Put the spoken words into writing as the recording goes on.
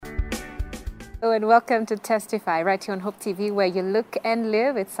Hello and welcome to Testify, right here on Hope TV, where you look and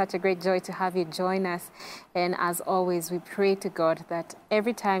live. It's such a great joy to have you join us. And as always, we pray to God that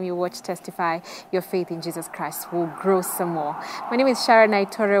every time you watch Testify, your faith in Jesus Christ will grow some more. My name is SHARON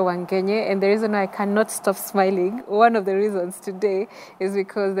WANGENYE, and the reason why I cannot stop smiling, one of the reasons today, is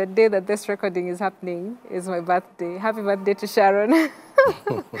because the day that this recording is happening is my birthday. Happy birthday to Sharon.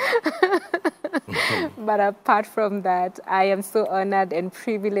 But apart from that, I am so honored and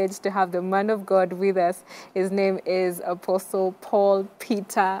privileged to have the man of God with us. His name is Apostle Paul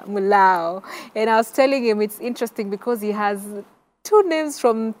Peter Mulao. And I was telling him it's interesting because he has two names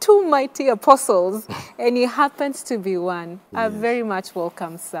from two mighty apostles, and he happens to be one. Yes. Very much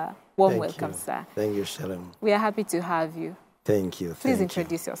welcome, sir. Warm welcome, sir. Thank you, Sharon. We are happy to have you. Thank you. Please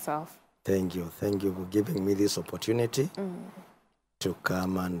introduce yourself. Thank you. Thank you for giving me this opportunity to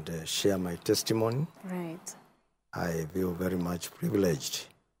come and share my testimony. Right. I feel very much privileged,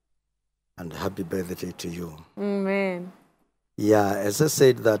 and happy birthday to you. Amen. Yeah, as I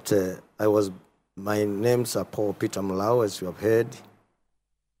said that my names are Paul Peter Mulao, as you have heard.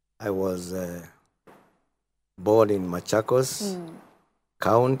 I was born in Machakos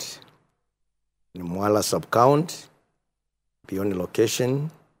County, in Mwala Sub-County, beyond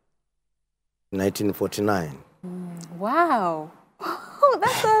location, 1949. Wow. Oh,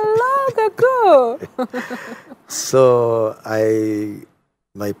 that's a long ago. So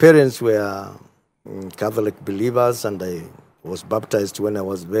my parents were Catholic believers, and I was baptized when I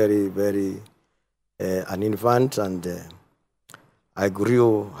was very, very an infant, and I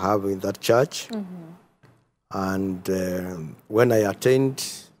grew up in that church. And when I attained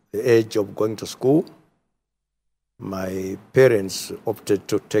the age of going to school, my parents opted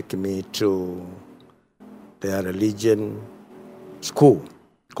to take me to their religion school,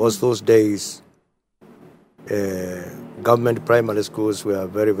 because those days government primary schools were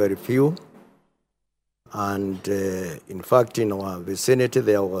very, very few. And in fact, in our vicinity,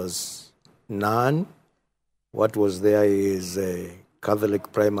 there was none. What was there is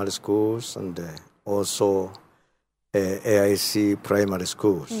Catholic primary schools and also AIC primary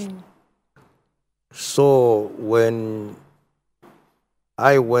schools. So when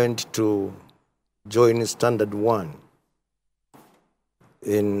I went to join Standard 1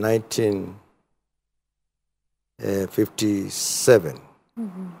 in 1957,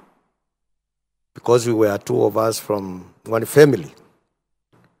 because we were two of us from one family.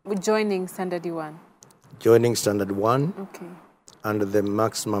 Joining Standard 1? Joining Standard 1. Okay. And the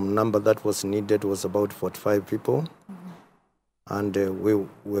maximum number that was needed was about 45 people. And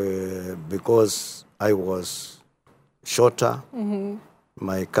because I was shorter,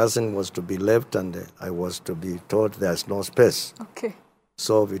 my cousin was to be left, and I was to be told there's no space. Okay.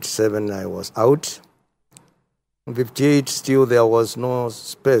 So 57, I was out. 58, still there was no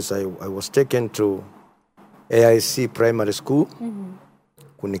space. I was taken to AIC primary school,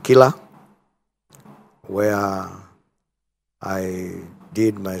 Kunikila, where I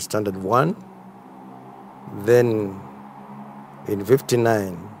did my Standard 1. Then in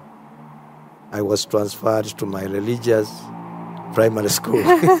 59, I was transferred to my religious primary school.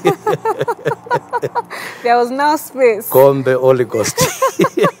 There was no space. Kombe Holy Ghost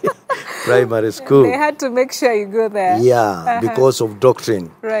primary school. They had to make sure you go there. Yeah, because of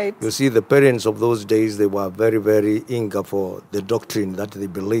doctrine. Right. You see, the parents of those days, they were very, very eager for the doctrine that they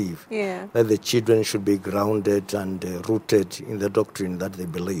believe. Yeah. That the children should be grounded and rooted in the doctrine that they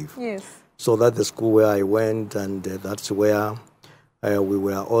believe. Yes. So that's the school where I went, and that's where we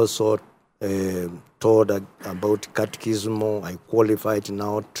were also taught about catechism. I qualified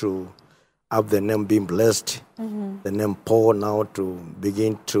now to have the name being blessed, the name Paul, now to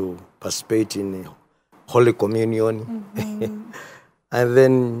begin to participate in Holy Communion. And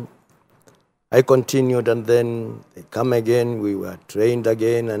then I continued, and then I come again, we were trained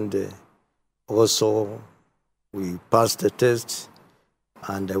again, and also we passed the test,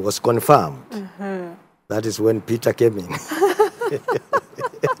 and I was confirmed. That is when Peter came in.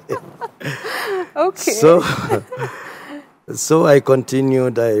 Okay. So I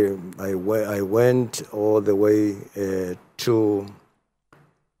continued. I went all the way to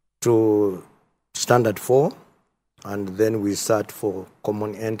Standard 4, and then we sat for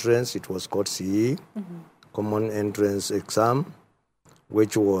common entrance. It was called CE, common entrance exam,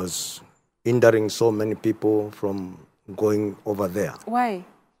 which was hindering so many people from going over there. Why?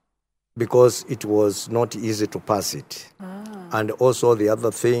 Because it was not easy to pass it. And also the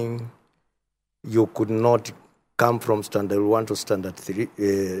other thing, you could not come from Standard 1 to Standard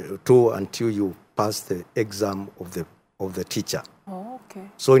 2 until you pass the exam of the teacher. Oh, okay.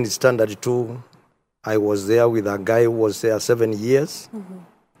 So in Standard 2, I was there with a guy who was there 7 years.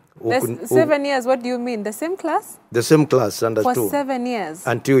 7 years, what do you mean? The same class? The same class, standard For 2. 7 years?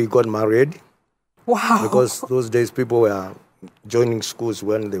 Until he got married. Wow. Because those days people were joining schools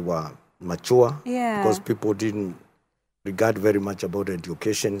when they were mature. Yeah. Because people didn't regard very much about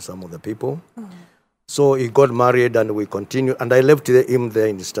education, some of the people. So he got married and we continued. And I left him there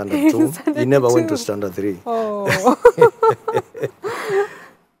in standard 2. He never went to standard 3. Oh.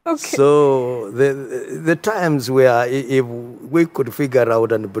 Okay. So the times where if we could figure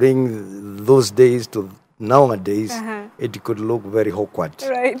out and bring those days to nowadays, it could look very awkward.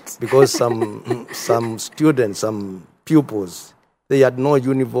 Right. Because some students, some pupils, they had no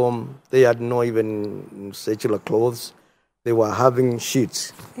uniform, they had no even secular clothes. They were having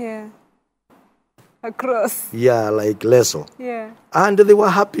sheets. Yeah. Across. Yeah, like lesso. Yeah. And they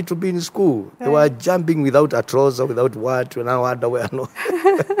were happy to be in school. Right. They were jumping without a trouser, without what, no underwear, no.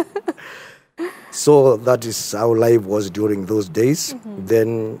 So that is how life was during those days.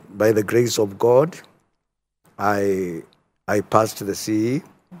 Then, by the grace of God, I passed the CE,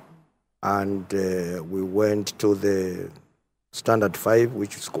 and we went to the standard 5,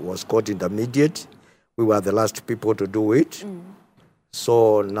 which was called intermediate. We were the last people to do it.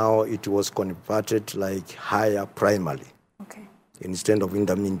 So now it was converted like higher primary instead of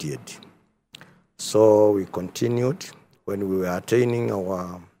intermediate. So we continued. When we were attaining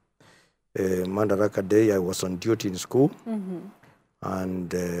our Mandaraka Day, I was on duty in school,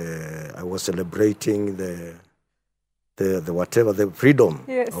 and I was celebrating the freedom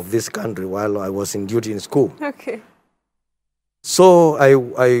of this country while I was in duty in school. Okay. So I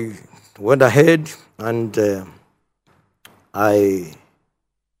went ahead and I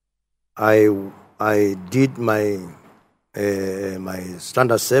did my my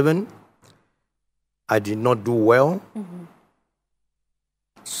standard 7. I did not do well.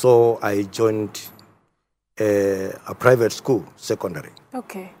 So I joined a private school, secondary.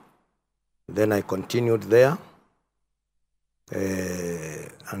 Okay. Then I continued there.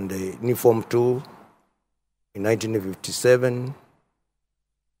 And the uniform 2 in 1957,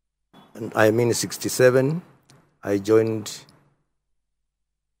 and I mean 67, I joined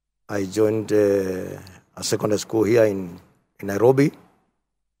a secondary school here in Nairobi.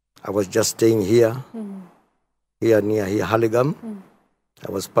 I was just staying here, here near Haligam.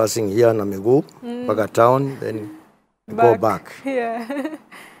 I was passing here Namegu, Baga town, then go back. Yeah.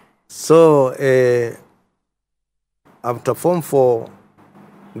 So after Form 4,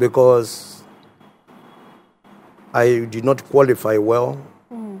 because I did not qualify well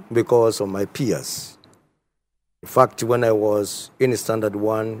because of my peers. In fact, when I was in standard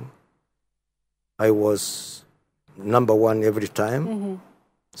 1, I was number 1 every time.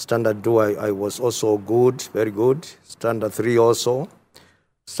 Standard 2, I was also good, very good. Standard 3 also.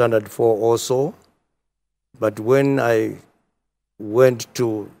 Standard 4 also. But when I went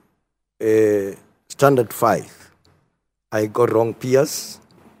to standard 5, I got wrong peers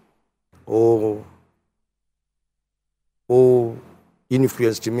who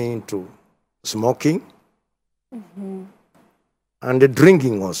influenced me into smoking and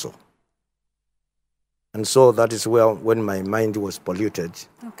drinking also. And so that is when my mind was polluted,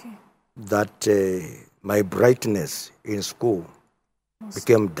 that my brightness in school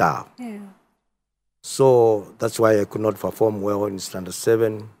became dull. Yeah. So that's why I could not perform well in standard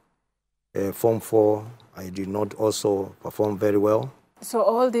 7. Form 4, I did not also perform very well. So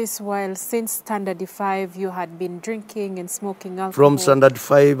all this while, since standard 5, you had been drinking and smoking alcohol? From standard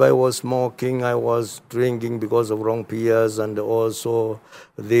 5, I was smoking, I was drinking because of wrong peers, and also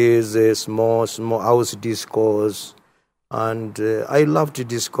these small house discos. And I loved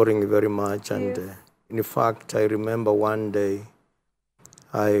discoing very much. And in fact, I remember one day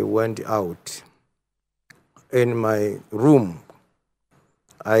I went out. In my room,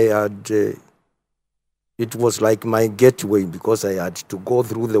 I had... it was like my gateway, because I had to go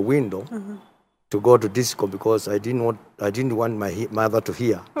through the window to go to disco, because I didn't want my mother to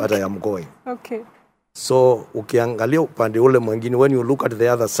hear that I am going. Okay. So ukiangalia upande ule mwingine, when you look at the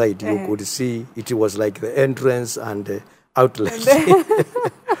other side, you could see it was like the entrance and the outlet.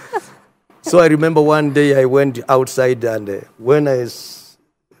 So I remember one day I went outside, and when I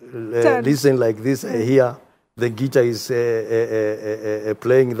listen like this, I hear the guitar is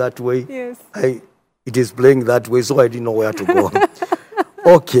playing that way. Yes. It is playing that way, so I didn't know where to go.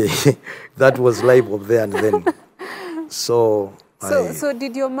 Okay, that was life of there and then. So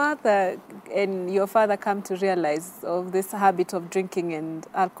did your mother and your father come to realize of this habit of drinking and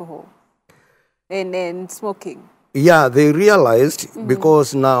alcohol and smoking? Yeah, they realized,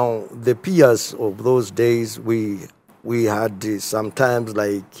 because now the peers of those days, we had sometimes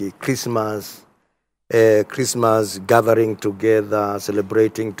like Christmas, Christmas gathering together,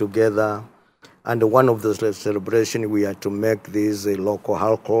 celebrating together. And one of the celebrations, we had to make this local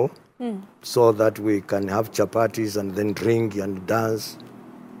alcohol so that we can have chapatis and then drink and dance.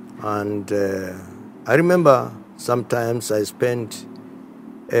 And I remember sometimes I spent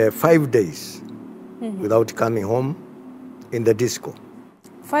 5 days without coming home in the disco.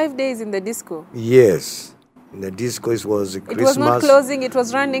 5 days in the disco? Yes. In the disco, it was Christmas. It was not closing, it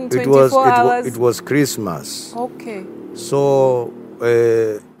was running 24 hours? It was Christmas. Okay. So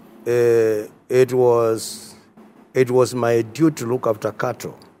it was my duty to look after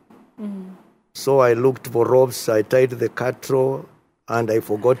cattle. So I looked for ropes, I tied the cattle, and I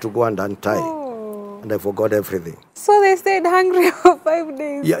forgot to go and untie. And I forgot everything. So they stayed hungry for 5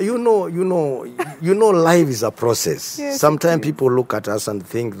 days? Yeah, you know, life is a process. Yes, sometimes people look at us and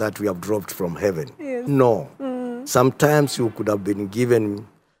think that we have dropped from heaven. Yes. No. Sometimes you could have been given,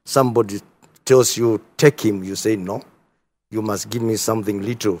 somebody tells you, take him. You say, no, you must give me something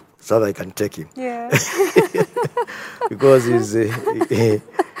little so that I can take him. Yeah. Because he's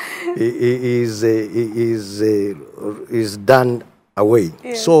done away.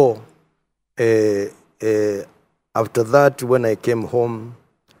 Yeah. So after that, when I came home,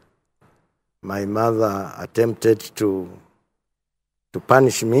 my mother attempted to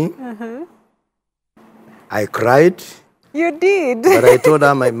punish me. I cried. You did? But I told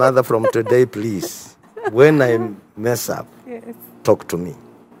her, my mother, from today, please, when I mess up, talk to me.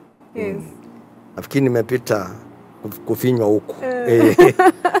 Yes. Nafikiri nimepita kufinywa huko.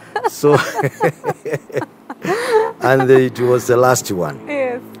 So, and it was the last one.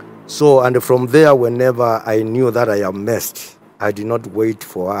 Yes. So, and from there, whenever I knew that I am messed, I did not wait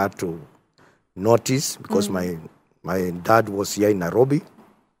for her to notice, because my dad was here in Nairobi.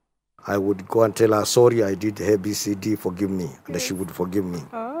 I would go and tell her, sorry, I did ABCD, forgive me. And she would forgive me.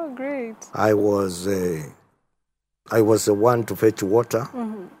 Oh, great. I was the one to fetch water.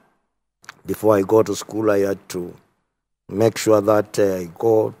 Before I go to school, I had to make sure that I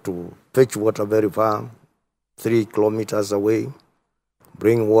go to fetch water very far, 3 kilometers away,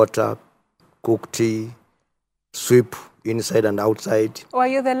 bring water, cook tea, sweep inside and outside. Were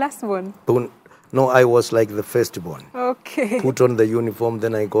you the last one? No, I was like the firstborn. Okay. Put on the uniform,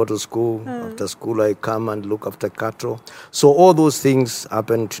 then I go to school. After school, I come and look after cattle. So all those things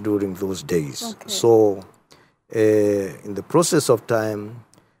happened during those days. Okay. So in the process of time,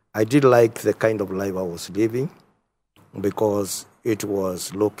 I did like the kind of life I was living, because it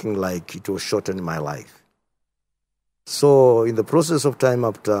was looking like it was shortening my life. So in the process of time,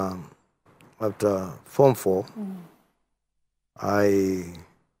 after Form 4,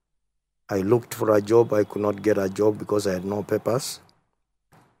 I looked for a job. I could not get a job because I had no papers.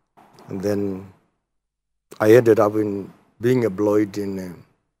 And then I ended up being employed in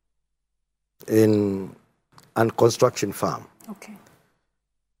a construction farm. Okay.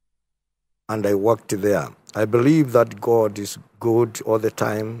 And I worked there. I believe that God is good all the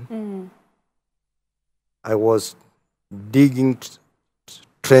time. I was digging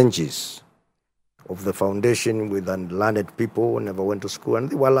trenches of the foundation with unlearned people who never went to school, and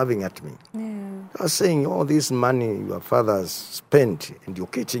they were laughing at me. Yeah. I was saying, all this money your fathers spent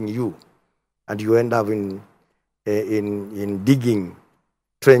educating you, and you end up in digging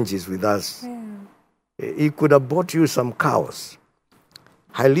trenches with us. Yeah. He could have bought you some cows.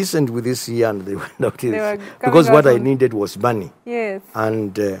 I listened with this ear, and they went out because what I needed was money. Yes.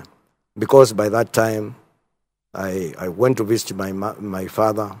 And because by that time, I went to visit my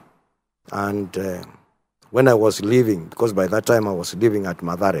father. And when I was leaving, because by that time I was living at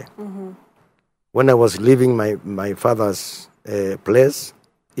Madare, when I was leaving my father's place,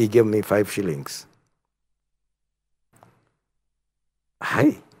 he gave me 5 shillings.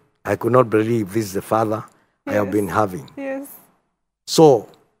 I could not believe this is the father I have been having. Yes. So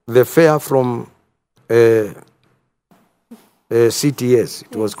the fare from CTS,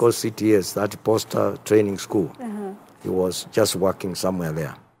 it was called CTS, that Poster Training School. He was just working somewhere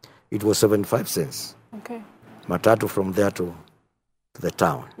there. It was 75 cents. Okay. Matatu from there to the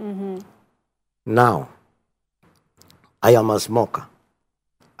town. Now, I am a smoker.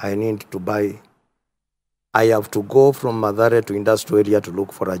 I need to buy. I have to go from Madare to industrial area to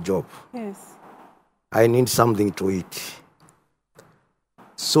look for a job. Yes. I need something to eat.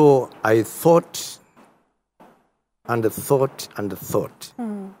 So I thought and thought and thought.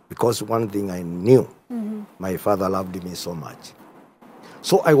 Because one thing I knew, my father loved me so much.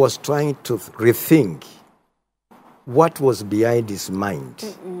 So I was trying to rethink what was behind his mind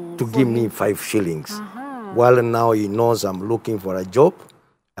to give me 5 shillings. While now he knows I'm looking for a job,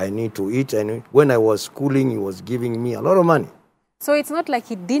 I need to eat. And when I was schooling, he was giving me a lot of money. So it's not like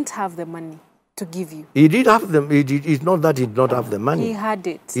he didn't have the money to give you. He did have them. It's not that he did not have the money. He had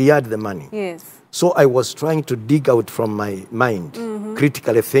it. He had the money. Yes. So I was trying to dig out from my mind,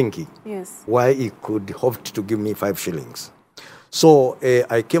 critically thinking, Yes. why he could hope to give me 5 shillings. So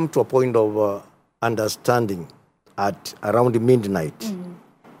I came to a point of understanding at around midnight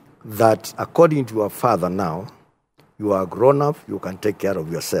that according to your father now, you are grown up, you can take care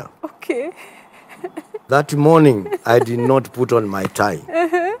of yourself. Okay. That morning, I did not put on my tie.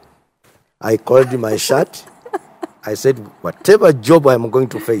 I called my shirt. I said, whatever job I'm going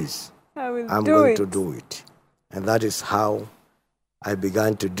to face, I'm going to do it. And that is how I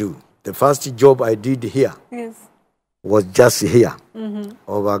began to do. The first job I did here was just here,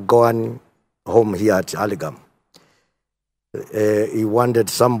 over going home here at Aligam. He wanted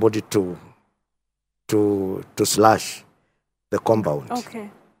somebody to slash the compound.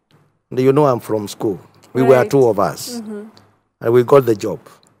 Okay. And you know I'm from school. We were 2 of us. And we got the job.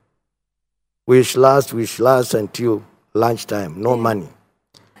 We slashed until lunchtime. No money.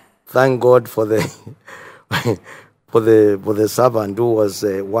 Thank God for the for the servant who was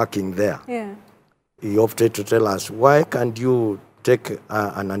working there. Yeah. He opted to tell us, why can't you take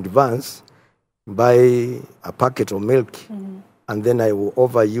an advance, buy a packet of milk, and then I will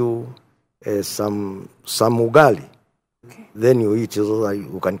offer you some ugali. Okay. Then you eat so that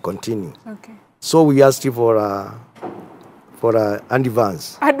you can continue. Okay. So we asked you for an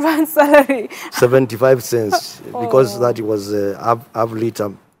advance. Advance salary. 75 cents because that was a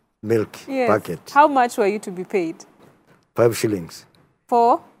half-liter milk packet. How much were you to be paid? 5 shillings.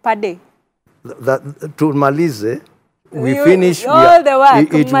 Per day? To Malize, we finish all the work.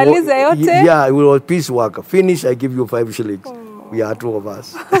 Malize yote? Yeah, it was piecework. Finish, I give you 5 shillings. We are 2 of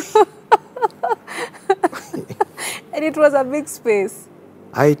us. And it was a big space.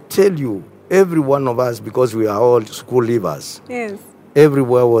 I tell you, every one of us, because we are all school leavers, yes,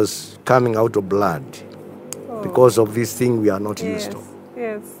 everywhere was coming out of blood because of this thing we are not used to.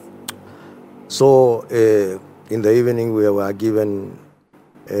 Yes. So in the evening we were given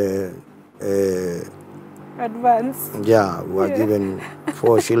advance. Yeah, we were given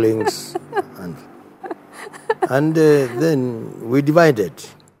 4 shillings, and then we divided.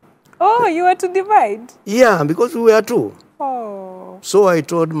 Oh, you were to divide? Yeah, because we were 2. Oh. So I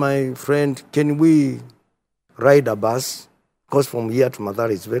told my friend, can we ride a bus? Because from here to Madara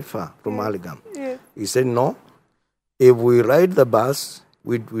is very far, from Aligam. Yeah. He said, no. If we ride the bus,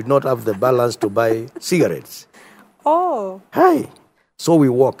 we not have the balance to buy cigarettes. Oh. Hi. So we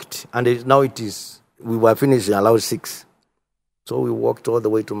walked, and we were finishing allowed 6. So we walked all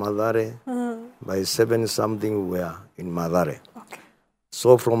the way to Madare. By 7-something, we were in Madare. Okay.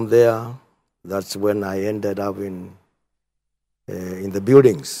 So from there, that's when I ended up in the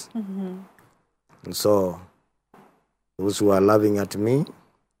buildings. And so those who are laughing at me,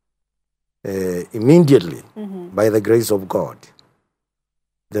 immediately, by the grace of God,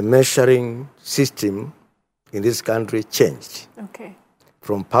 the measuring system in this country changed. Okay.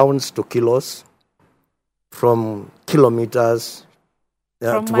 From pounds to kilos, from kilometers,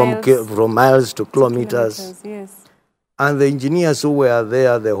 from miles to kilometers. Yes. And the engineers who were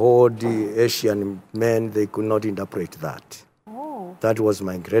there, the old Asian men, they could not interpret that. Oh. That was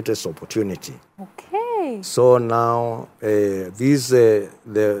my greatest opportunity. Okay. So now, the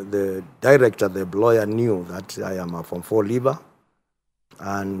director, the lawyer, knew that I am a Form 4 leaver,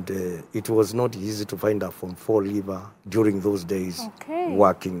 and it was not easy to find a Form 4 leaver during those days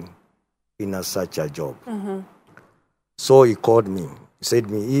working in such a job. So he called me. He said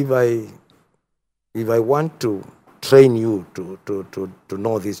to me, if I want to train you to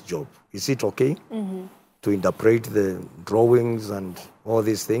know this job, is it okay to interpret the drawings and all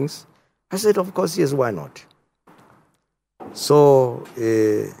these things? I said, of course, yes, why not? So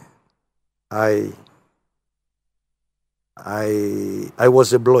I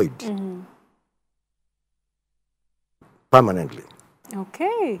was employed permanently.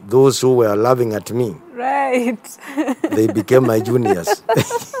 Okay. Those who were laughing at me, right, they became my juniors.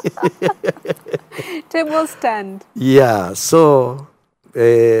 Table stand. Yeah, so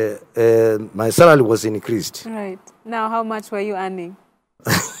my salary was increased. Right. Now, how much were you earning?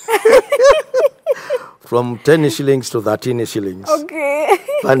 From 10 shillings to 13 shillings. Okay.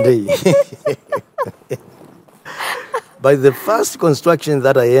 Per day. By the first construction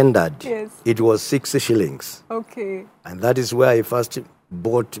that I entered, it was 6 shillings. Okay. And that is where I first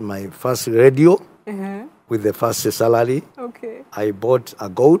bought my first radio with the first salary. Okay. I bought a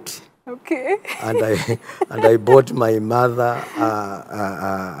goat. Okay. And I bought my mother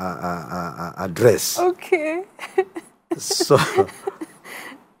a dress. Okay. So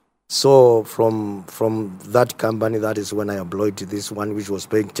from that company, that is when I employed this one, which was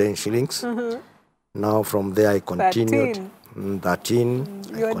paying 10 shillings. Now from there I continued. 13.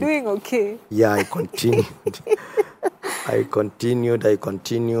 You are doing okay. Yeah, I continued. I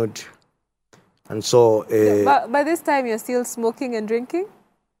continued. And so... but by this time, you're still smoking and drinking?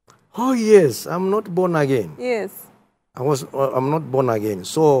 Oh, yes. I'm not born again. Yes. I'm not born again.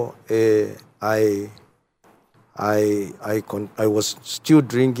 So I was still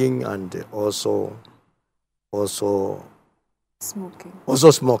drinking and also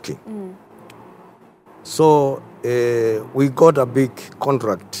smoking. So we got a big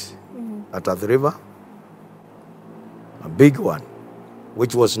contract at the river, a big one,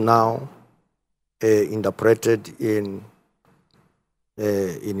 which was now interpreted in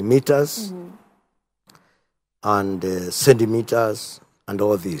meters and centimeters and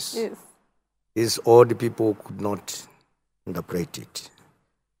all this. Yes. Is all the people could not interpret it.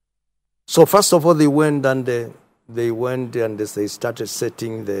 So first of all, they went and they started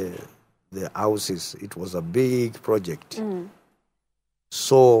setting the houses. It was a big project.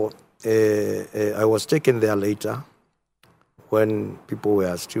 So I was taken there later when people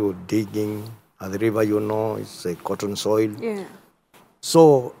were still digging at the river. It's a cotton soil. Yeah.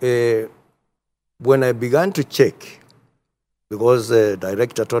 So when I began to check, because the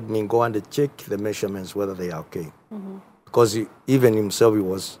director told me, go and check the measurements, whether they are okay. Because even himself, he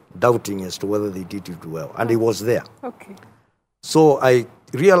was doubting as to whether they did it well. And he was there. Okay. So I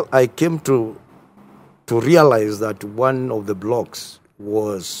came to realize that one of the blocks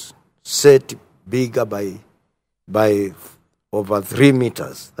was set bigger by over 3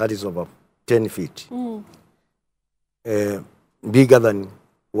 meters. That is over 10 feet. Bigger than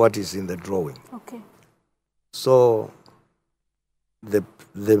what is in the drawing. Okay. So the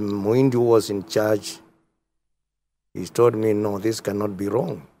Muindi who was in charge, he told me, no, this cannot be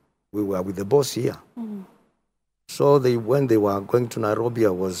wrong. We were with the boss here. So when they were going to Nairobi, I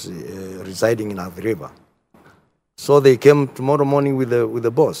was residing in Athi River. So they came tomorrow morning with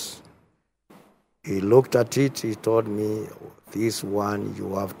the boss. He looked at it. He told me, this one,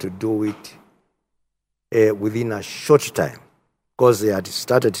 you have to do it within a short time. Because they had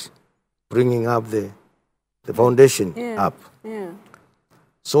started bringing up the foundation up. Yeah.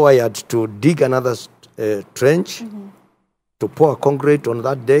 So I had to dig another trench to pour concrete on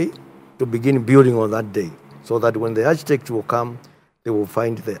that day, to begin building on that day, so that when the architect will come, they will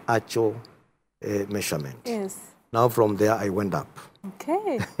find the actual measurement. Yes. Now from there, I went up.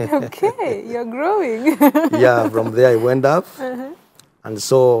 Okay, okay, you're growing. Yeah, from there I went up. And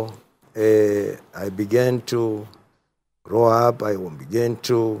so I began to grow up. I began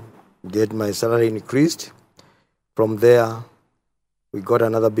to get my salary increased. From there, we got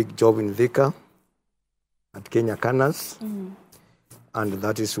another big job in Thika at Kenya Canas. And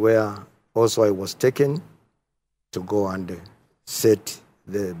that is where also I was taken to go and set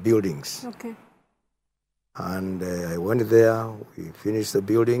the buildings. Okay. And I went there, we finished the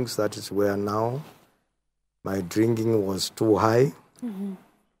buildings. That is where now my drinking was too high.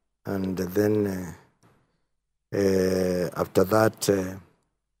 And then after that,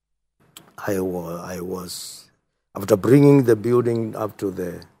 I was, after bringing the building up to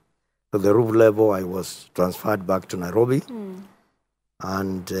the roof level, I was transferred back to Nairobi.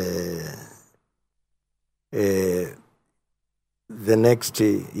 And the next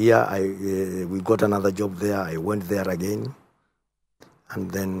year, we got another job there. I went there again. And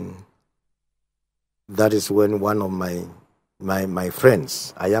then that is when one of my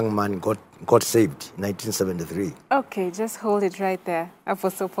friends, a young man, got saved in 1973. Okay, just hold it right there,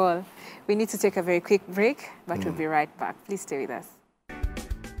 Apostle Paul. We need to take a very quick break, but we'll be right back. Please stay with us.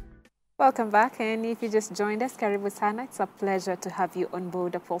 Welcome back, and if you just joined us, Karibu Sana. It's a pleasure to have you on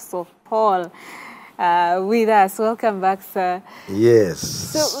board, Apostle Paul, with us. Welcome back, sir. Yes.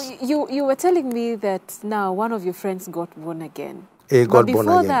 So you were telling me that now one of your friends got born again. He got born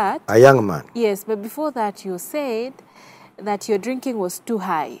again. That, a young man. Yes, but before that you said that your drinking was too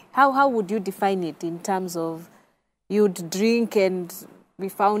high. How would you define it in terms of you'd drink and be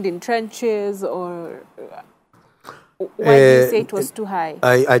found in trenches, or why do you say it was too high?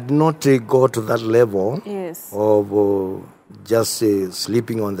 I did not go to that level. Yes. Of just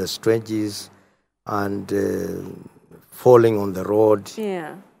sleeping on the trenches and falling on the road.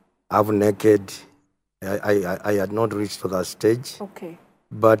 Yeah. Half naked. I had not reached to that stage. Okay.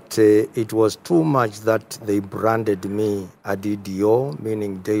 But it was too much that they branded me a DDO,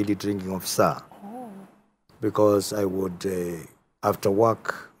 meaning daily drinking officer. Because I would, after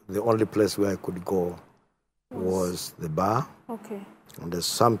work, the only place where I could go was the bar. Okay. And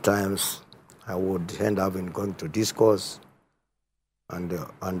sometimes I would end up in going to discos and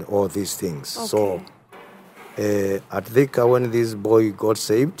all these things. Okay. So at Thika, when this boy got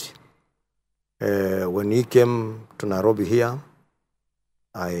saved, When he came to Nairobi here,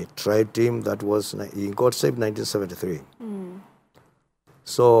 I tried him. He got saved in 1973.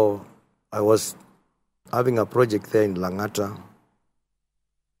 So I was having a project there in Langata,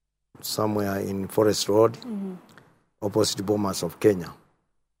 somewhere in Forest Road, opposite Bomas of Kenya.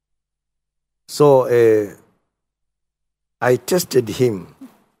 So I tested him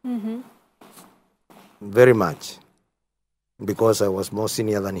very much because I was more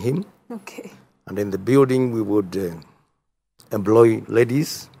senior than him. Okay. And in the building, we would employ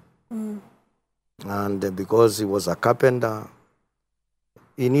ladies. And because he was a carpenter,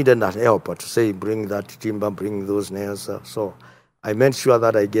 he needed a helper to say, bring that timber, bring those nails. So I made sure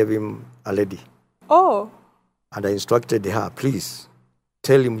that I gave him a lady. Oh. And I instructed her, please,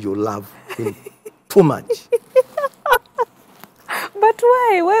 tell him you love him too much. But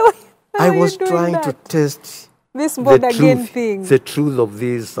why? Why I were was you doing trying that? to test This born again thing. the truth of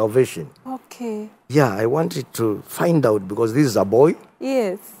this salvation. Okay. Yeah, I wanted to find out because this is a boy.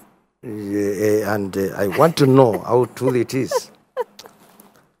 Yes. And I want to know how true it is.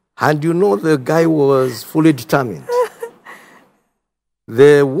 And you know, the guy was fully determined.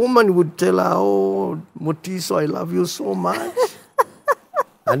 The woman would tell her, oh, Mutiso, I love you so much.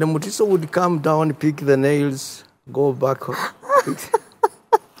 And the Mutiso would come down, pick the nails, go back home.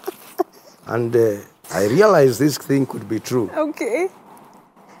 And I realized this thing could be true. Okay.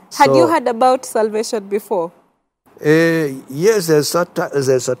 Had you heard about salvation before? Yes, there's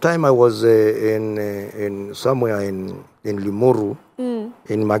a time I was in somewhere in Limuru,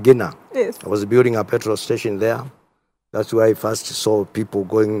 in Magina. Yes. I was building a petrol station there. That's where I first saw people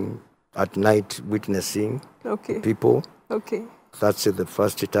going at night witnessing people. Okay. That's the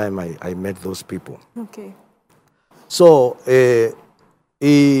first time I met those people. Okay. So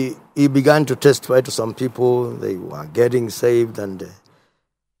he began to testify to some people. They were getting saved, and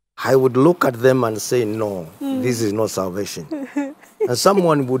I would look at them and say, no, this is not salvation. And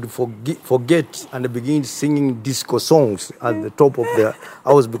someone would forget and begin singing disco songs at the top of their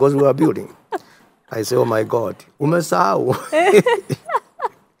house because we were building. I say, oh my God, umesahau.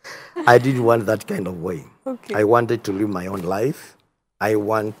 I didn't want that kind of way. Okay. I wanted to live my own life. I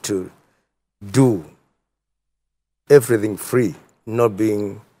want to do everything free, not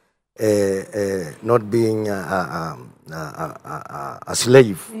being a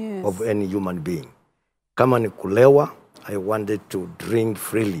slave of any human being. Kama ni kulewa, I wanted to drink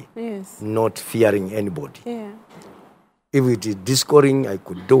freely, not fearing anybody. Yeah. If it is discouraging, I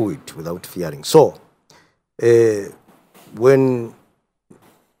could do it without fearing. So, when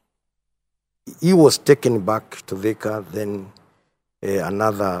he was taken back to Thika, then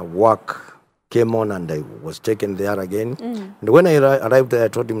another work came on and I was taken there again. And when I arrived there, I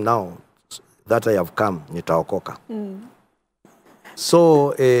told him, now that I have come, nitaokoka.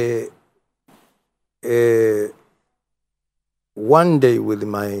 So, one day with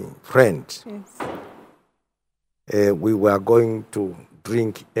my friend, we were going to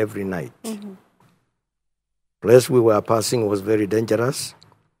drink every night. Place we were passing was very dangerous.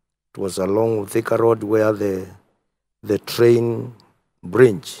 It was along Thika Road where the train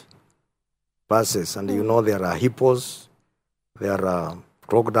bridge passes. And you know there are hippos, there are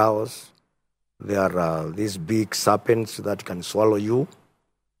crocodiles, there are these big serpents that can swallow you,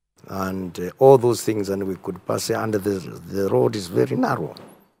 and all those things. And we could pass under the road is very narrow.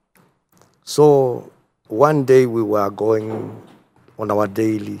 So one day we were going on our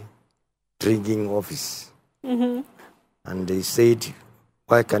daily drinking office. And they said,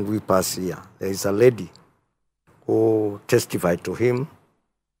 why can't we pass here? There is a lady who testified to him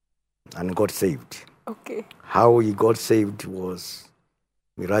and got saved. Okay. How he got saved was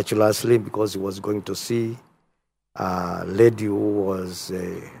miraculously because he was going to see a lady who was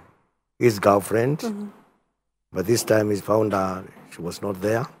his girlfriend. But this time he found her, she was not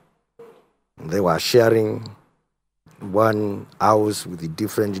there. They were sharing one house with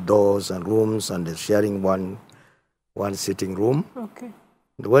different doors and rooms, and sharing one sitting room. Okay.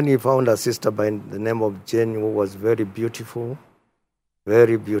 When he found a sister by the name of Jane, who was very beautiful,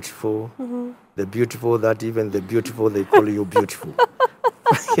 very beautiful, the beautiful that even the beautiful, they call you beautiful.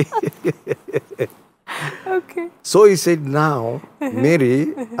 Okay. So he said, now,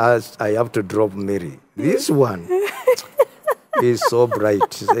 Mary, as I have to drop Mary. This one is so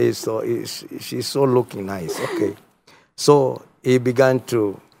bright. She's so looking nice. Okay. So he began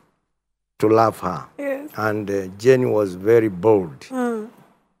to love her. Yes. And Jenny was very bold.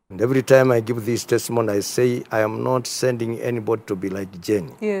 And every time I give this testimony, I say, I am not sending anybody to be like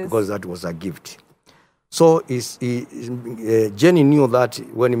Jenny. Yes. Because that was a gift. So Jenny knew that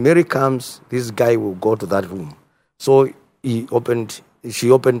when Mary comes, this guy will go to that room. So she opened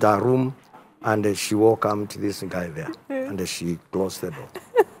her room, And she welcomed this guy there. And she closed the door.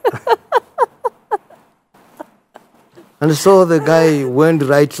 And so the guy went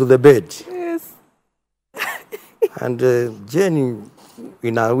right to the bed. Yes. And Jenny,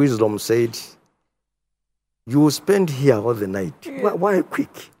 in her wisdom, said, "You will spend here all the night. Why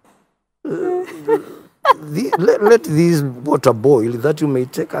quick? Let this water boil that you may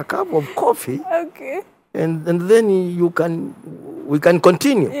take a cup of coffee. Okay. And then we can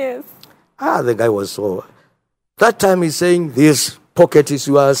continue." Yes. The guy was so. That time he's saying, "This pocket is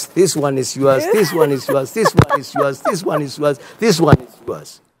yours, this one is yours, this one is yours, this one is yours, this one is yours, this one is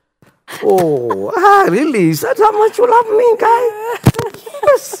yours." Oh, really? Is that how much you love me, guy?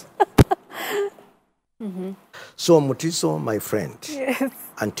 Yes. Mm-hmm. So Mutiso, my friend, Yes.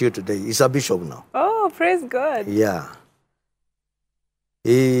 until today, is a bishop now. Oh, praise God. Yeah.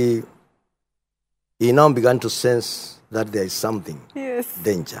 He now began to sense that there is something,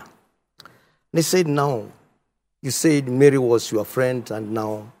 danger. And he said, "Now, you said Mary was your friend and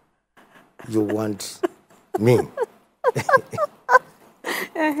now you want me."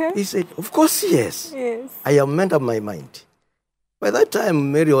 He said, "Of course, yes. I have made up my mind." By that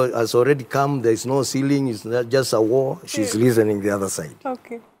time, Mary has already come. There is no ceiling. It's not just a wall. She's listening the other side.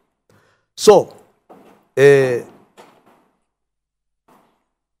 Okay. So,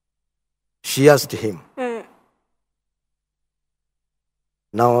 she asked him.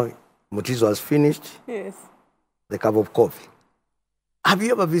 Now, Mutiso has finished the cup of coffee. "Have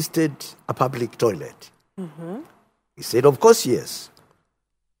you ever visited a public toilet?" He said, "Of course, yes."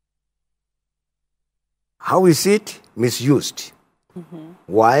 "How is it misused?"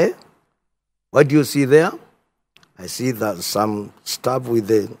 "Why? What do you see there?" "I see that some stuff with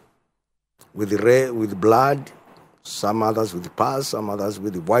blood, some others with pus, some others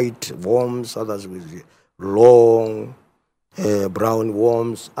with white worms, others with long brown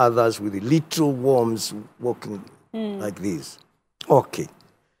worms, others with little worms walking like this." Okay.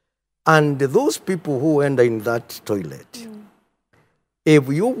 And those people who enter in that toilet, if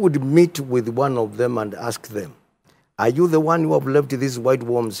you would meet with one of them and ask them, "Are you the one who have left these white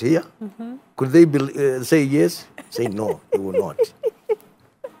worms here?" Could they say yes? Say no, they will not.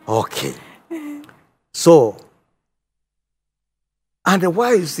 Okay. So, and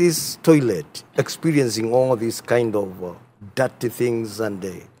why is this toilet experiencing all these kind of dirty things and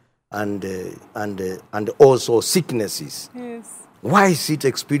also sicknesses? Why is it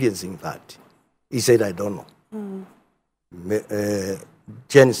experiencing that? He said, "I don't know."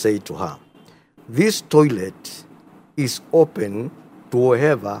 Jen said to her, "This toilet is open to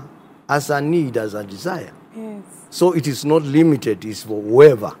whoever has a need, has a desire. So it is not limited, it's for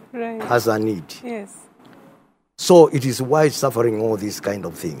whoever has a need. So it is why it's suffering all these kind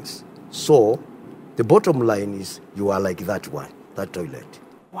of things." So the bottom line is, you are like that one, that toilet.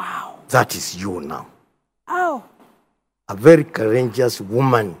 Wow. That is you now. Oh. A very courageous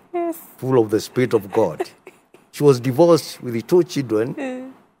woman, full of the Spirit of God. She was divorced with 2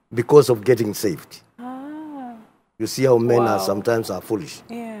 children because of getting saved. You see how men are sometimes are foolish.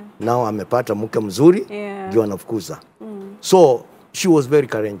 Now amepata mke mzuri, ndio anafukuza. So she was very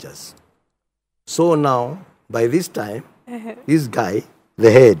courageous. So now, by this time, this guy,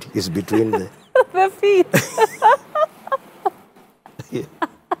 the head is between the feet.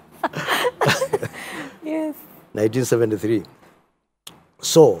 1973.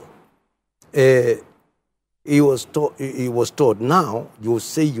 So, he was told, "Now you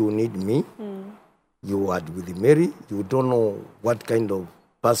say you need me. You are with Mary. You don't know what kind of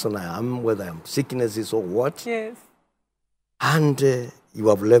person I am, whether I'm sicknesses or what. And you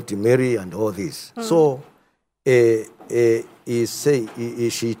have left Mary and all this." So, she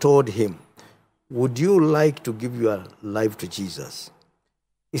told him, "Would you like to give your life to Jesus?"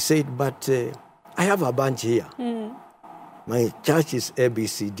 He said, "But I have a bunch here. My church is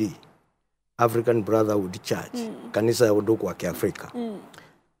ABCD, African Brotherhood Church. Kanisa ya Udugu wa Kiafrika."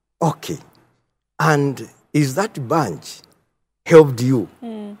 Okay. "And is that bunch helped you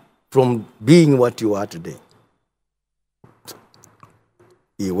from being what you are today?"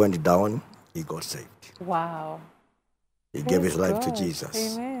 He went down, he got saved. Wow. He gave his life to Jesus.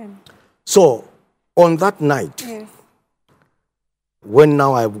 Amen. So, on that night, when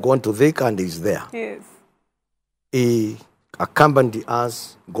now I've gone to Thika and he's there, he accompanied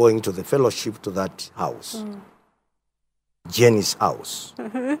us going to the fellowship to that house, Jenny's house.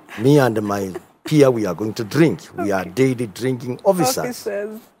 Me and my peer, we are going to drink. We are daily drinking officers.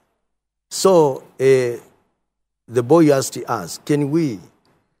 So the boy asked us, "Can we?"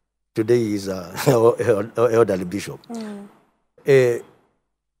 Today is elderly bishop.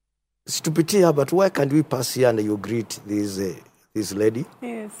 "Stupitia, but why can't we pass here and you greet this lady?"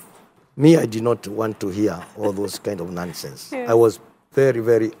 Me, I did not want to hear all those kind of nonsense. Yes. I was very,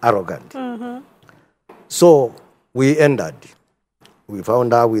 very arrogant. So we ended. We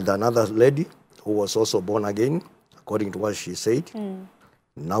found out with another lady who was also born again, according to what she said.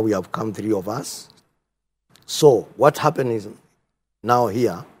 Now we have come 3 of us. So what happened is now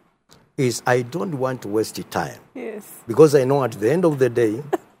here is I don't want to waste time. Yes. Because I know at the end of the day,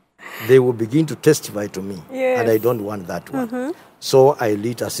 they will begin to testify to me. Yes. And I don't want that one. So I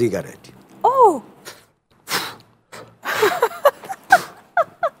lit a cigarette. Oh.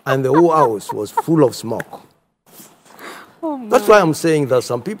 And the whole house was full of smoke. Oh my. That's why I'm saying that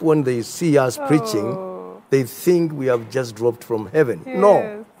some people, when they see us preaching, they think we have just dropped from heaven. Yes.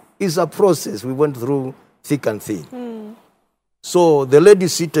 No, it's a process. We went through thick and thin. So the lady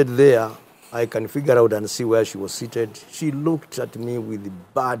seated there, I can figure out and see where she was seated. She looked at me with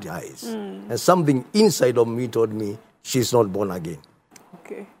bad eyes. And something inside of me told me she's not born again.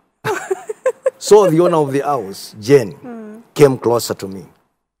 Okay. So the owner of the house, Jen, came closer to me.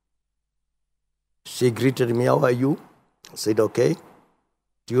 She greeted me, "How are you?" I said, "Okay."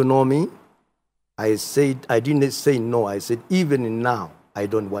 "Do you know me?" I said, I didn't say no. I said, "Even now, I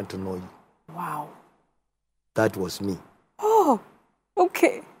don't want to know you." Wow. That was me. Oh,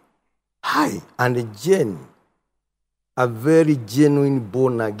 okay. Hi. And Jen, a very genuine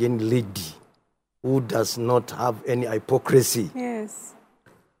born-again lady who does not have any hypocrisy. Yes.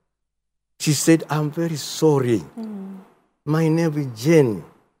 She said, "I'm very sorry. My name is Jen.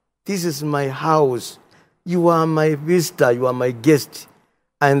 This is my house. You are my visitor. You are my guest."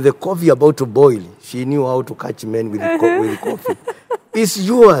 And the coffee about to boil, she knew how to catch men with coffee. "It's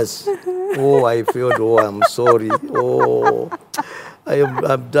yours." Oh, I felt, I'm sorry. Oh,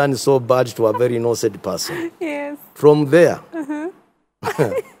 I've done so bad to a very innocent person. Yes. From there,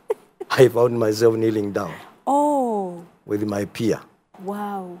 I found myself kneeling down Oh. with my peer.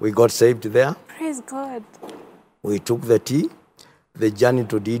 Wow. We got saved there. Praise God. We took the tea. The journey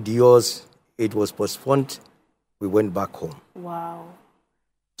to DDOs, it was postponed. We went back home. Wow.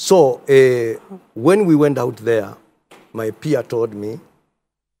 So when we went out there, my peer told me,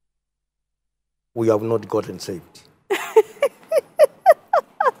 "We have not gotten saved."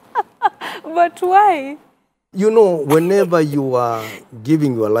 But why? You know, whenever you are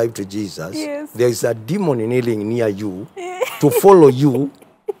giving your life to Jesus, Yes. there is a demon kneeling near you to follow you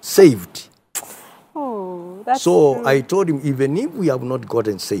saved. Oh, that's So true. I told him, even if we have not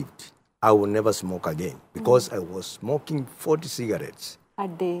gotten saved, I will never smoke again, because I was smoking 40 cigarettes A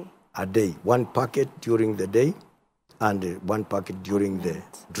day. a day, 1 packet during the day and 1 packet during the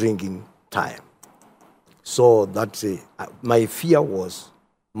drinking time. So that's my fear was,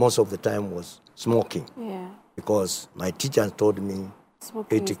 most of the time, was smoking, Yeah. because my teacher told me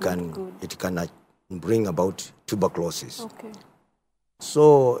Smoking is not good. it can bring about tuberculosis. Okay.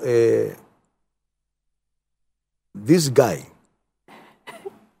 So this guy,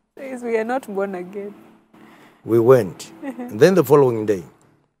 Says we are not born again. we went. And then the following day,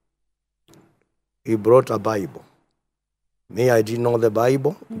 he brought a Bible. Me, I didn't know the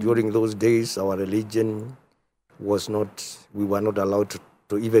Bible. During those days, our religion was not, we were not allowed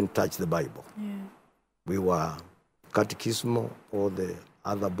to even touch the Bible. Yeah. We were catechism or the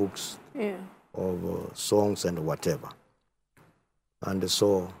other books Yeah. of songs and whatever. And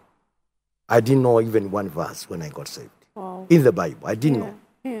so I didn't know even 1 verse when I got saved. Wow. In the Bible, I didn't know.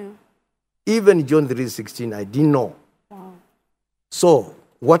 Yeah. Even John 3:16, I didn't know. Wow. So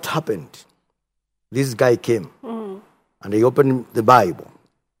what happened? This guy came and he opened the Bible.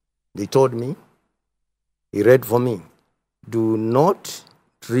 They told me, he read for me, "Do not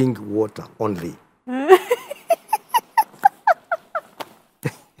drink water only."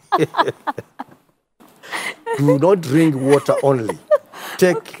 Do not drink water only.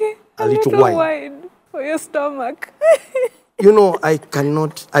 Take a little wine. For your stomach. You know, I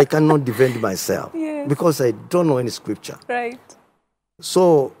cannot defend myself, Yes. because I don't know any scripture. Right.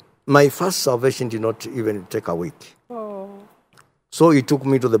 So my first salvation did not even take a week. Oh. So he took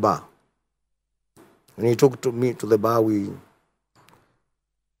me to the bar. When he took me to the bar, we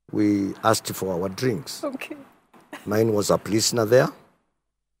asked for our drinks. Okay. Mine was a Pilsner there.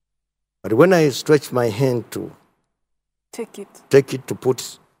 But when I stretched my hand to Take it take it to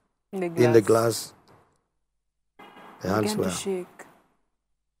put in the glass. the hands Began were to shake.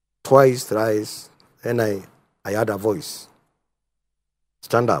 twice, thrice. Then I heard a voice.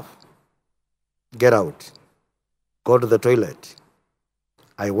 "Stand up. Get out. Go to the toilet."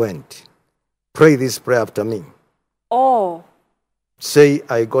 I went. "Pray this prayer after me. Oh. Say,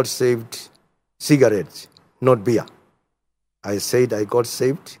 I got saved, cigarettes, not beer." I said, "I got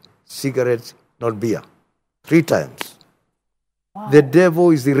saved, cigarettes, not beer." 3 times. Wow. The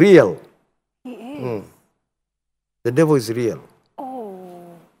devil is real. The devil is real.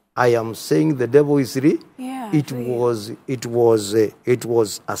 Oh. I am saying the devil is real. Yeah. It real. was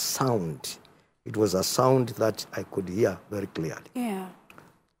a sound. It was a sound that I could hear very clearly. Yeah.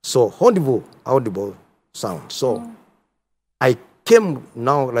 So audible sound. So I came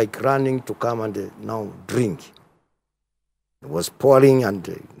now like running to come and now drink. It was pouring and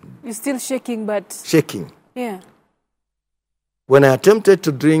You're still shaking, but shaking. yeah. When I attempted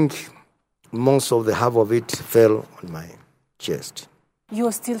to drink, most of the half of it fell on my chest. You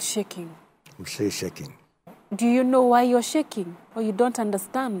are still shaking. I'm still shaking. Do you know why you're shaking, or you don't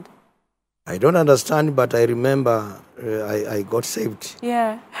understand? I don't understand, but I remember I got saved.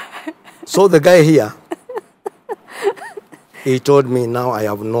 Yeah. So the guy here, he told me, now I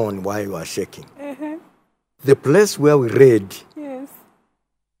have known why you are shaking. The place where we read, Yes.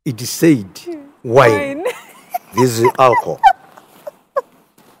 it said wine. This is alcohol.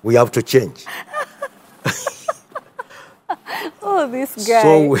 We have to change. Oh, this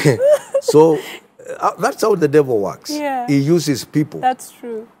guy. So that's how the devil works. Yeah. He uses people. That's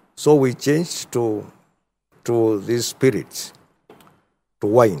true. So we changed to these spirits, to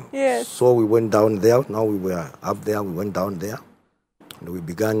wine. Yes. So we went down there. Now we were up there. We went down there. And we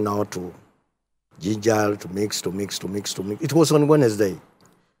began now to ginger, to mix. It was on Wednesday.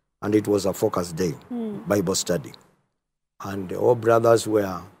 And it was a focus day, Bible study. And all brothers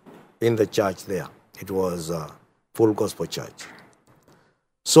were in the church there. It was a full gospel church.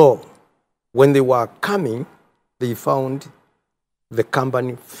 So when they were coming, they found the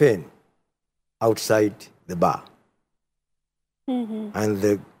company fan outside the bar.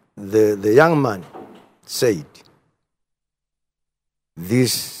 And the young man said,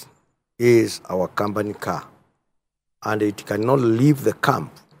 this is our company car, and it cannot leave the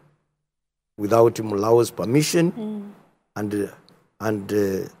camp without Mulau's permission and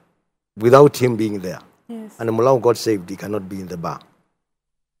without him being there. Yes. And Mulau got saved, he cannot be in the bar.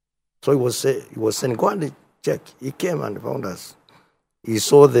 So he was saying, go and check. He came and found us. He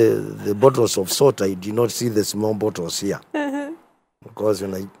saw the bottles of soda. He did not see the small bottles here. Because,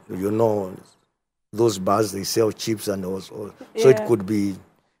 you know, those bars, they sell chips and also. So it could be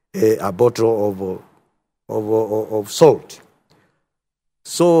a bottle of salt.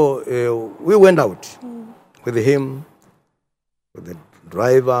 So we went out with him, with the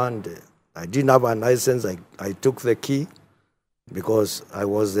driver, and I didn't have a license. I took the key because I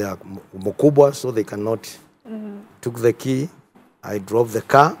was there, Mukubwa, so they cannot. Took the key. I drove the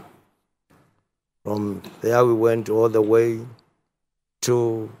car. From there we went all the way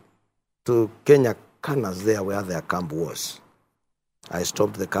to Kenya Canas, there where their camp was. I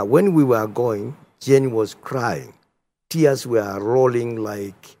stopped the car. When we were going, Jenny was crying. Tears were rolling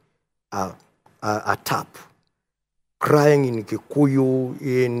like a tap. Crying in Kikuyu,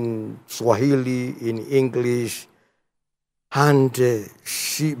 in Swahili, in English. And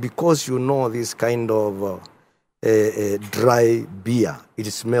she, because you know this kind of dry beer, it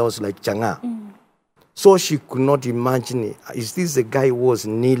smells like changa. So she could not imagine, is this the guy who was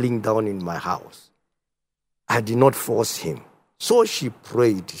kneeling down in my house? I did not force him. So she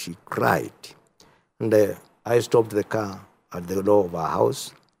prayed, she cried. And I stopped the car at the door of our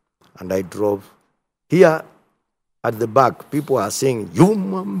house, and I drove. Here at the back, people are saying, "You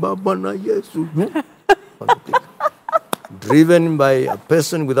mamba bana Yesu." Driven by a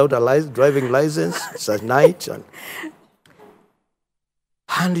person without a driving license. It's at night.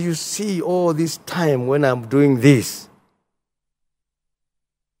 And you see all this time when I'm doing this,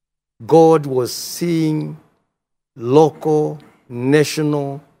 God was seeing local,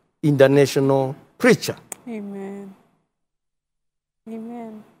 national, international preacher. Amen.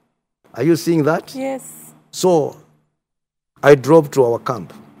 Amen. Are you seeing that? Yes. So I drove to our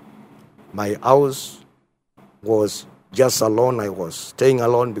camp. My house was just alone. I was staying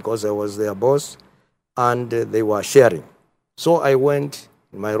alone because I was their boss, and they were sharing. So I went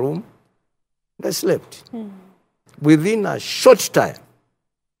in my room and I slept. Within a short time,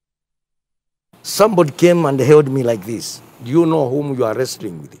 somebody came and held me like this. Do you know whom you are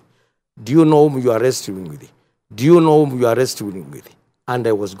wrestling with? Do you know whom you are wrestling with? Do you know whom you are wrestling with? And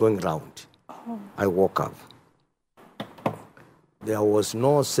I was going round. I woke up. There was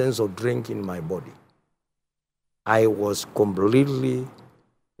no sense of drink in my body. I was completely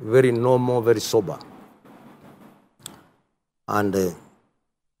very normal, very sober. And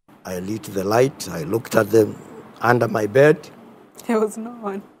I lit the light. I looked at them under my bed. There was no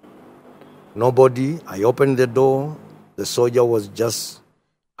one. Nobody. I opened the door. The soldier was just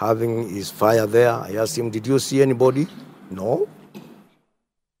having his fire there. I asked him, did you see anybody? No.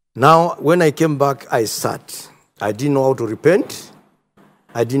 Now, when I came back, I sat. I didn't know how to repent.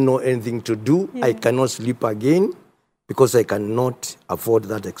 I didn't know anything to do. Yeah. I cannot sleep again because I cannot afford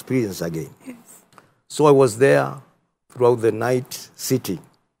that experience again. Yes. So I was there throughout the night sitting.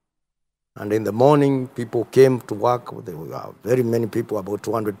 And in the morning, people came to work. There were very many people, about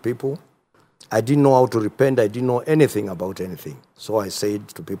 200 people. I didn't know how to repent. I didn't know anything about anything. So I said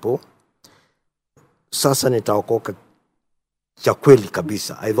to people, sasa nitaokoka cha kweli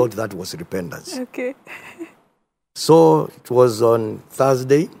kabisa. I thought that was repentance. Okay. So it was on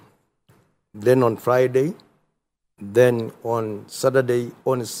Thursday, then on Friday, then on Saturday,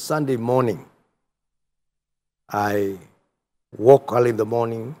 on Sunday morning, I woke early in the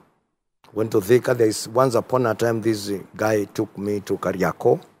morning, went to Thika. Once upon a time, this guy took me to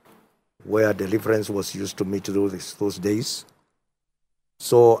Kariako, where deliverance was used to meet those days.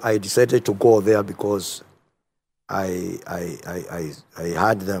 So I decided to go there because I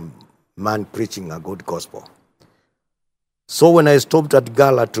heard the man preaching a good gospel. So when I stopped at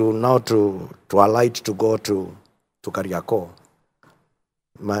Gala to alight to go to Kariako,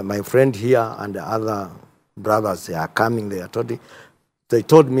 my friend here and the other brothers, they are coming. They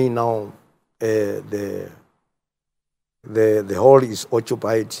told me now the hall is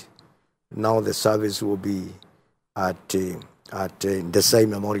occupied. Now the service will be at Desai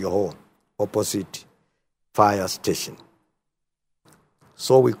Memorial Hall, opposite fire station.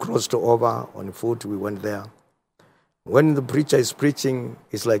 So we crossed over on foot. We went there. When the preacher is preaching,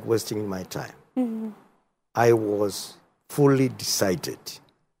 it's like wasting my time. Mm-hmm. I was fully decided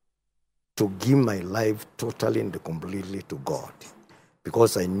to give my life totally and completely to God,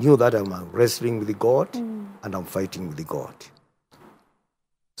 because I knew that I'm wrestling with God and I'm fighting with God.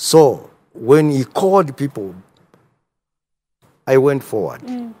 So when he called people, I went forward.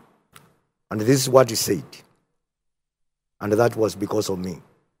 And this is what he said. And that was because of me,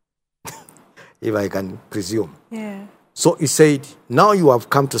 if I can presume. Yeah. So he said, now you have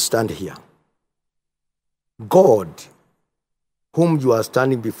come to stand here. God, whom you are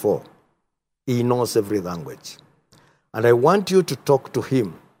standing before, he knows every language. And I want you to talk to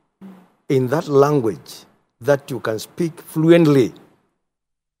him in that language that you can speak fluently.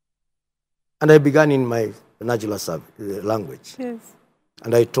 And I began in my vernacular language. Yes.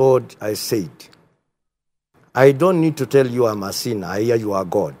 And I said, I don't need to tell you I'm a sinner. I hear you are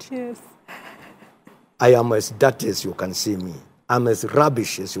God. Yes. I am as dirty as you can see me. I'm as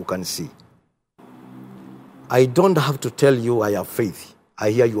rubbish as you can see. I don't have to tell you I have faith.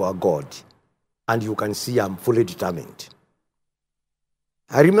 I hear you are God. And you can see I'm fully determined.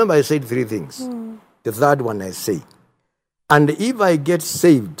 I remember I said 3 things. The third one I say, and if I get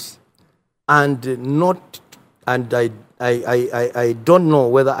saved and I don't know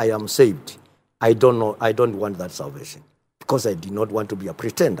whether I am saved, I don't know. I don't want that salvation, because I did not want to be a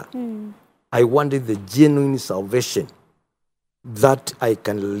pretender. I wanted the genuine salvation that I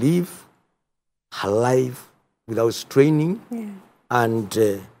can live a life without straining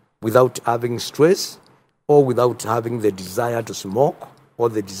and without having stress, or without having the desire to smoke, or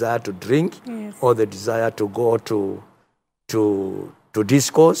the desire to drink, or the desire to go to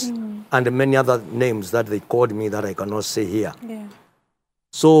discourse, and many other names that they called me that I cannot say here. Yeah.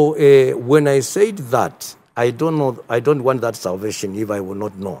 So when I said that, I don't want that salvation if I will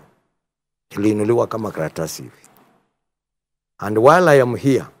not know. And while I am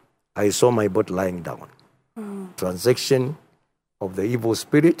here, I saw my boat lying down. Transaction of the evil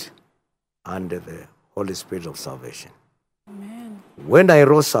spirit and the Holy Spirit of salvation. Amen. When I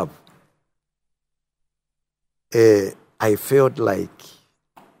rose up, I felt like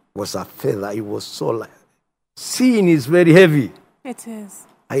it was a feather. It was so light. Sin is very heavy. It is.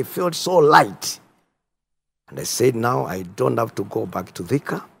 I felt so light. And I said, now I don't have to go back to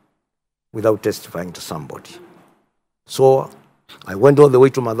Thika without testifying to somebody. So I went all the way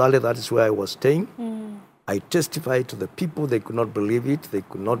to Madale. That is where I was staying. I testified to the people. They could not believe it. They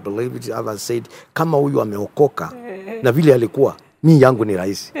could not believe it. Others said, kama huyu ameokoka, na vile alikuwa, mi yangu ni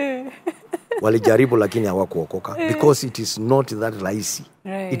rahisi. Walijaribu lakini hawakuokoka. Because it is not that rahisi.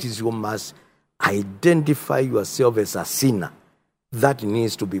 Right. It is you must identify yourself as a sinner that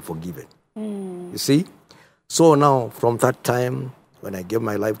needs to be forgiven. You see? So now, from that time, when I gave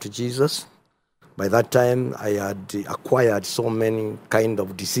my life to Jesus, by that time, I had acquired so many kind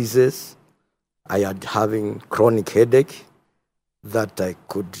of diseases. I had having chronic headache that I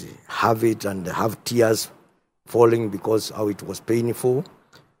could have it and have tears falling because how it was painful.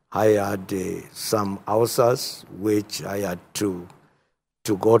 I had some ulcers which I had to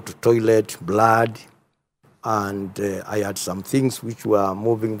go to toilet, blood, and I had some things which were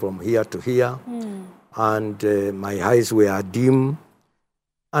moving from here to here, and my eyes were dim,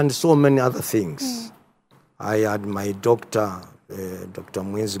 and so many other things. I had my doctor Dr.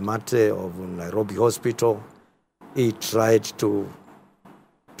 Mwenzi Mate of Nairobi Hospital. He tried to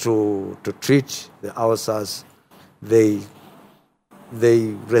treat the ulcers. They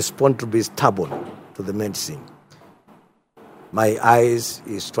respond to be stubborn to the medicine. My eyes,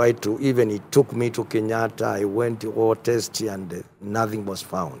 he tried to, even he took me to Kenyatta. I went to all tests and nothing was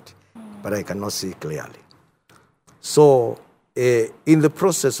found. But I cannot see clearly. So, in the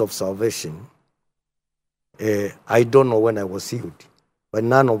process of salvation, I don't know when I was healed, but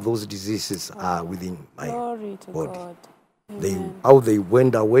none of those diseases are within my Glory to body. God. How they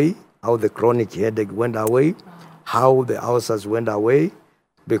went away, how the chronic headache went away, how the ulcers went away,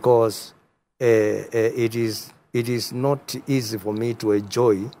 because it is not easy for me to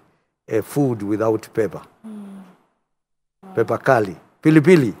enjoy food without pepper. Pepper kali,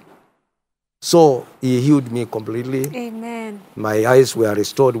 pilipili. So he healed me completely. Amen. My eyes were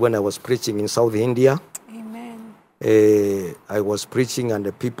restored when I was preaching in South India. Amen. I was preaching and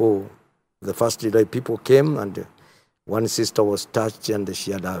the first day people came and one sister was touched and she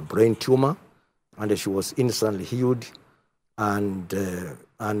had a brain tumor and she was instantly healed. And the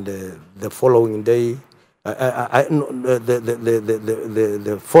following day, the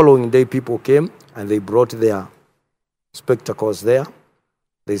following day people came and they brought their spectacles there.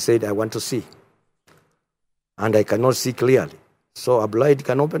 They said, I want to see. And I cannot see clearly. So a blind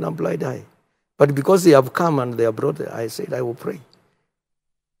can open a blind eye. But because they have come and they have brought, I said, I will pray.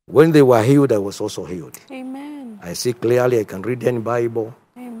 When they were healed, I was also healed. Amen. I see clearly, I can read any Bible.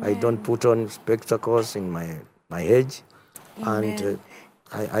 Amen. I don't put on spectacles in my head. Amen. And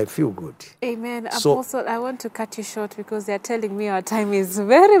I feel good. Amen. So, Apostle, I want to cut you short because they're telling me our time is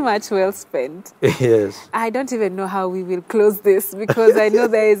very much well spent. Yes. I don't even know how we will close this because I know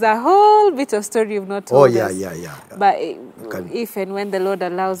there is a whole bit of story you've not told us. Yeah. But if and when the Lord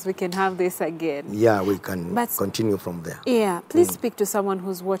allows, we can have this again. Yeah, we can continue from there. Yeah, please speak to someone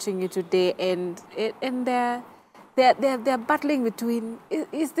who's watching you today and they're battling between,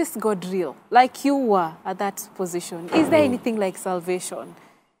 is this God real? Like you were at that position. Is there anything like salvation?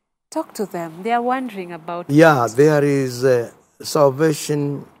 Talk to them. They are wondering about that. There is,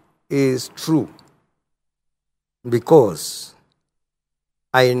 salvation is true. Because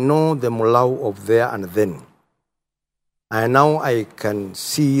I know the mulau of there and then. And now I can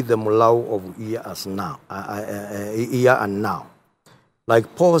see the mulau of here and now.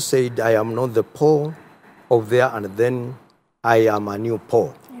 Like Paul said, I am not the Paul of there and then, I am a new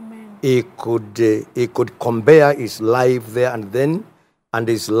Paul. Amen. He could compare his life there and then and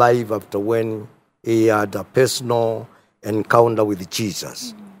his life after when he had a personal encounter with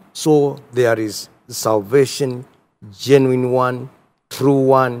Jesus. So there is salvation, genuine one, true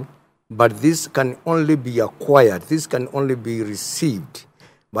one, but this can only be acquired, this can only be received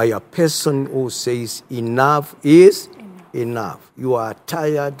by a person who says enough is enough. You are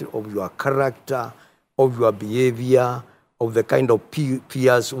tired of your character, of your behavior, of the kind of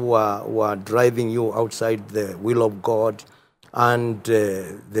peers who are driving you outside the will of God, and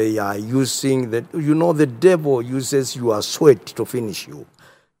they are using the devil uses your sweat to finish you.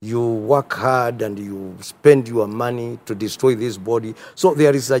 You work hard and you spend your money to destroy this body. So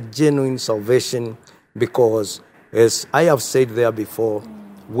there is a genuine salvation because, as I have said there before,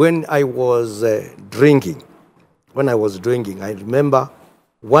 when I was drinking, I remember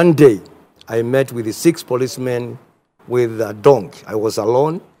one day I met with 6 policemen with a donkey. I was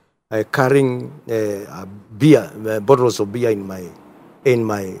alone, carrying bottles of beer in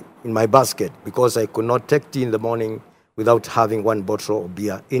my basket because I could not take tea in the morning without having 1 bottle of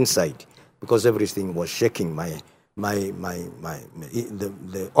beer inside because everything was shaking. The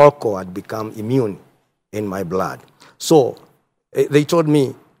alcohol had become immune in my blood. So they told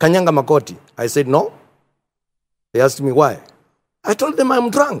me, Kanyanga Makoti. I said, no. They asked me why. I told them I'm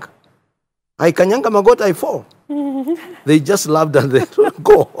drunk. I kanyanga magoti, I fall. They just laughed and they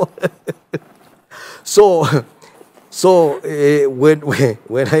go. So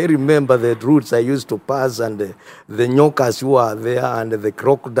when I remember the routes I used to pass and the nyokas who are there and the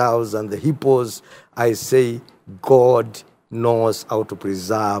crocodiles and the hippos, I say God knows how to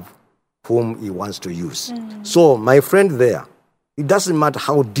preserve whom he wants to use. So my friend there, it doesn't matter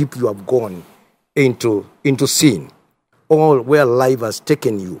how deep you have gone into sin or where life has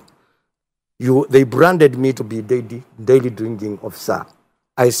taken you. They branded me to be daily drinking officer.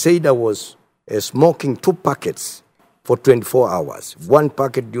 I said I was smoking 2 packets for 24 hours. 1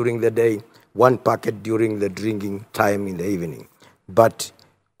 packet during the day, 1 packet during the drinking time in the evening. But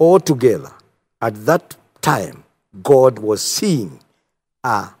altogether, at that time, God was seeing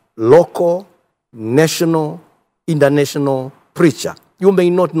a local, national, international preacher. You may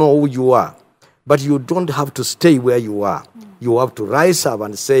not know who you are, But you don't have to stay where you are. You have to rise up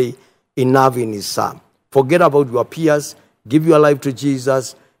and say, enough is enough. Forget about your peers. Give your life to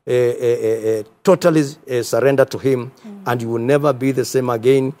Jesus. Totally surrender to him. And you will never be the same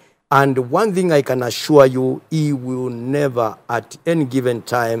again. And one thing I can assure you, he will never at any given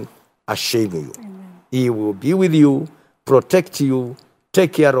time shame you. Amen. He will be with you, protect you,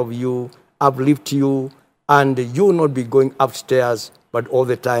 take care of you, uplift you, and you will not be going upstairs, but all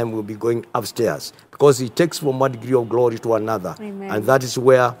the time will be going upstairs, because he takes from one degree of glory to another. Amen. And that is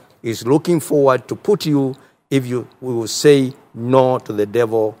where he's looking forward to put you if you will say no to the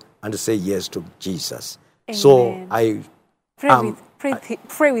devil and say yes to Jesus. Amen. So I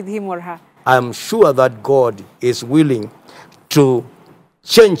pray with him or her. I'm sure that God is willing to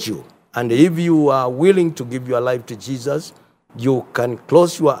change you. And if you are willing to give your life to Jesus, you can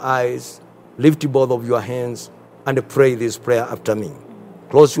close your eyes, lift both of your hands, and pray this prayer after me.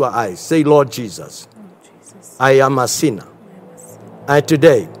 Close your eyes. Say, Lord Jesus, I am a sinner. And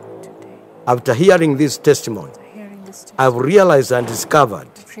today, after hearing this testimony, I've realized and discovered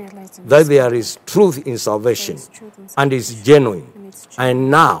that there is truth in salvation and it's genuine. And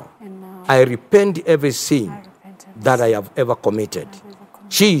now, I repent every sin that I have ever committed.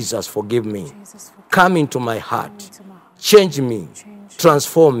 Jesus, forgive me. Come into my heart. Change me.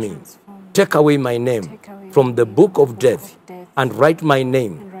 Transform me. Take away my name from the book of death and write my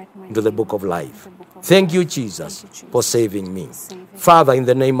name into the book of life. Thank you, Jesus, for saving me. Father, in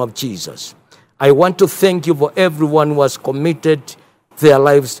the name of Jesus, I want to thank you for everyone who has committed their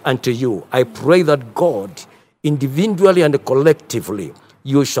lives unto you. I pray that God, individually and collectively,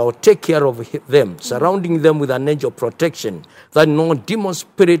 you shall take care of them, surrounding them with an angel protection, that no demon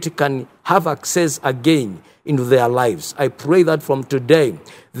spirit can have access again into their lives. I pray that from today,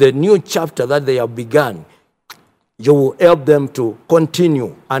 the new chapter that they have begun, you will help them to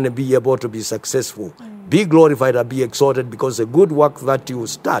continue and be able to be successful. Be glorified and be exalted, because the good work that you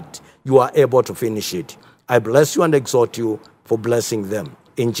start, you are able to finish it. I bless you and exalt you for blessing them.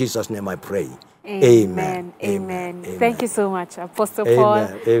 In Jesus' name I pray. Amen. Amen. Thank you so much, Apostle Paul.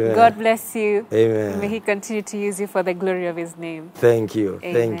 Amen. God bless you. Amen. May he continue to use you for the glory of his name. Thank you.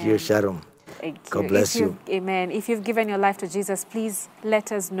 Amen. Thank you, Sharon. Thank you. God bless you. Amen. If you've given your life to Jesus, please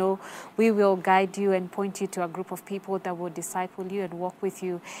let us know. We will guide you and point you to a group of people that will disciple you and walk with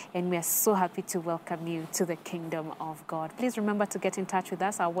you. And we are so happy to welcome you to the kingdom of God. Please remember to get in touch with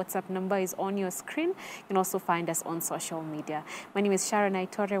us. Our WhatsApp number is on your screen. You can also find us on social media. My name is SHARON.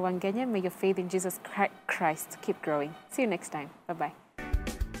 WANGENYE. May your faith in Jesus Christ keep growing. See you next time. Bye-bye.